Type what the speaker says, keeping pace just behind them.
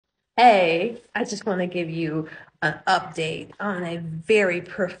Hey, I just want to give you an update on a very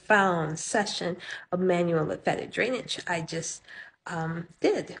profound session of manual lymphatic drainage I just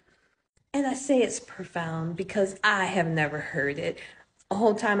did. And I say it's profound because I have never heard it. The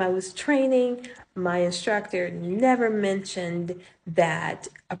whole time I was training, my instructor never mentioned that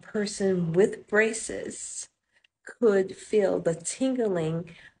a person with braces could feel the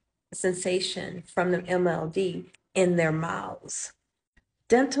tingling sensation from the MLD in their mouths.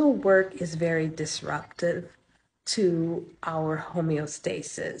 Dental work is very disruptive to our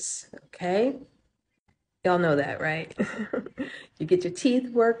homeostasis, okay? Y'all know that, right? You get your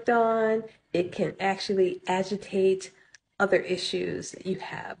teeth worked on, it can actually agitate other issues that you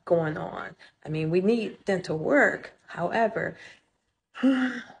have going on. I mean, we need dental work, however,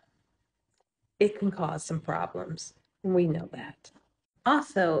 it can cause some problems. We know that.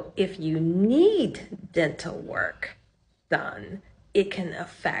 Also, if you need dental work done, it can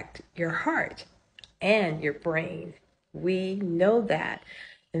affect your heart and your brain. We know that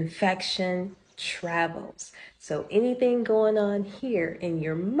infection travels. So anything going on here in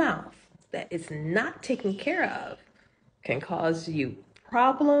your mouth that is not taken care of can cause you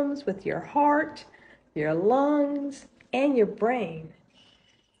problems with your heart, your lungs, and your brain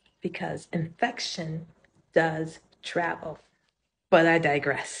because infection does travel. But I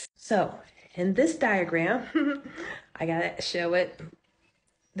digress. So in this diagram, I gotta show it.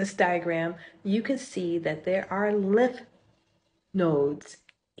 This diagram, you can see that there are lymph nodes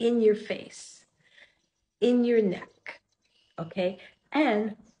in your face, in your neck, okay?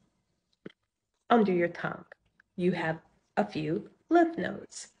 And under your tongue, you have a few lymph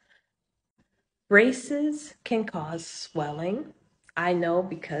nodes. Braces can cause swelling. I know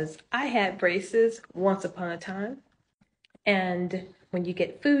because I had braces once upon a time. And when you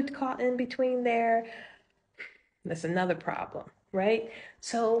get food caught in between there, that's another problem, right?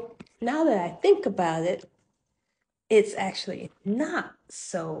 So now that I think about it, it's actually not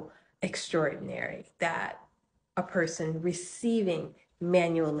so extraordinary that a person receiving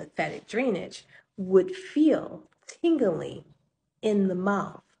manual lymphatic drainage would feel tingling in the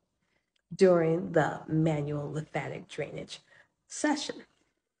mouth during the manual lymphatic drainage session.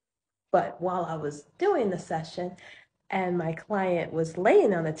 But while I was doing the session and my client was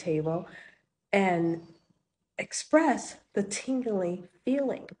laying on the table and expressed the tingling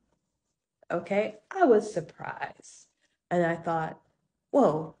feeling, okay, I was surprised. And I thought,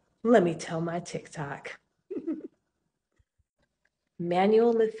 whoa, let me tell my TikTok.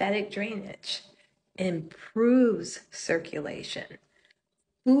 Manual lymphatic drainage improves circulation,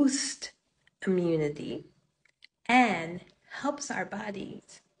 boosts immunity, and helps our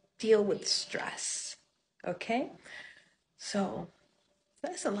bodies deal with stress. Okay? So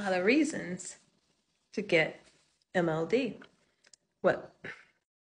that's a lot of reasons to get MLD. What